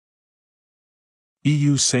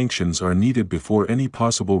EU sanctions are needed before any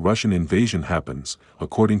possible Russian invasion happens,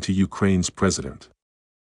 according to Ukraine's president.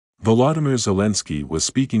 Volodymyr Zelensky was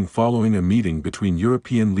speaking following a meeting between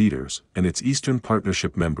European leaders and its Eastern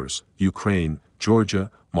Partnership members, Ukraine,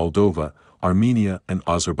 Georgia, Moldova, Armenia and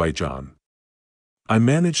Azerbaijan. I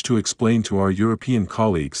managed to explain to our European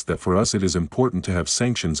colleagues that for us it is important to have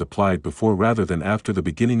sanctions applied before rather than after the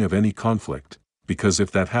beginning of any conflict, because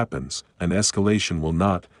if that happens, an escalation will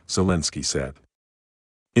not, Zelensky said.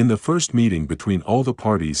 In the first meeting between all the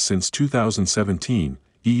parties since 2017,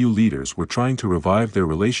 EU leaders were trying to revive their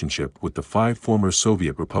relationship with the 5 former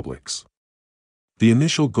Soviet republics. The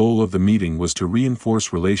initial goal of the meeting was to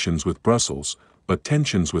reinforce relations with Brussels, but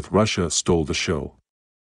tensions with Russia stole the show.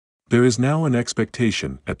 There is now an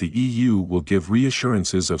expectation that the EU will give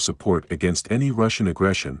reassurances of support against any Russian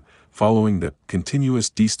aggression, following the continuous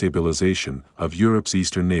destabilisation of Europe's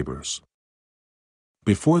eastern neighbours.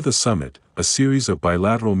 Before the summit, a series of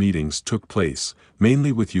bilateral meetings took place,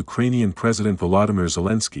 mainly with Ukrainian President Volodymyr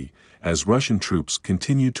Zelensky, as Russian troops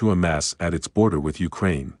continued to amass at its border with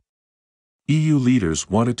Ukraine. EU leaders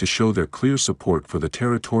wanted to show their clear support for the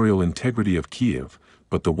territorial integrity of Kyiv,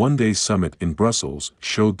 but the one-day summit in Brussels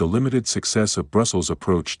showed the limited success of Brussels'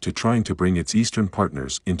 approach to trying to bring its eastern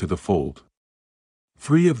partners into the fold.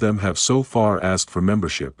 3 of them have so far asked for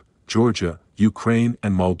membership: Georgia, Ukraine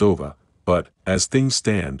and Moldova. But, as things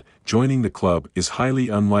stand, joining the club is highly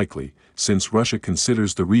unlikely, since Russia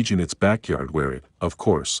considers the region its backyard where it, of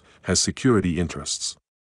course, has security interests.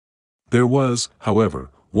 There was,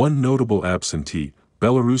 however, one notable absentee,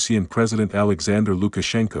 Belarusian President Alexander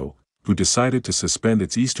Lukashenko, who decided to suspend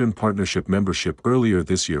its Eastern Partnership membership earlier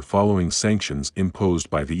this year following sanctions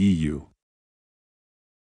imposed by the EU.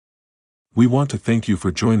 We want to thank you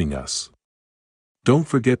for joining us. Don't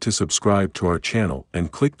forget to subscribe to our channel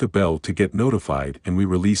and click the bell to get notified when we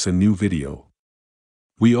release a new video.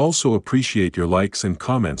 We also appreciate your likes and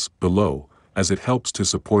comments below, as it helps to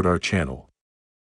support our channel.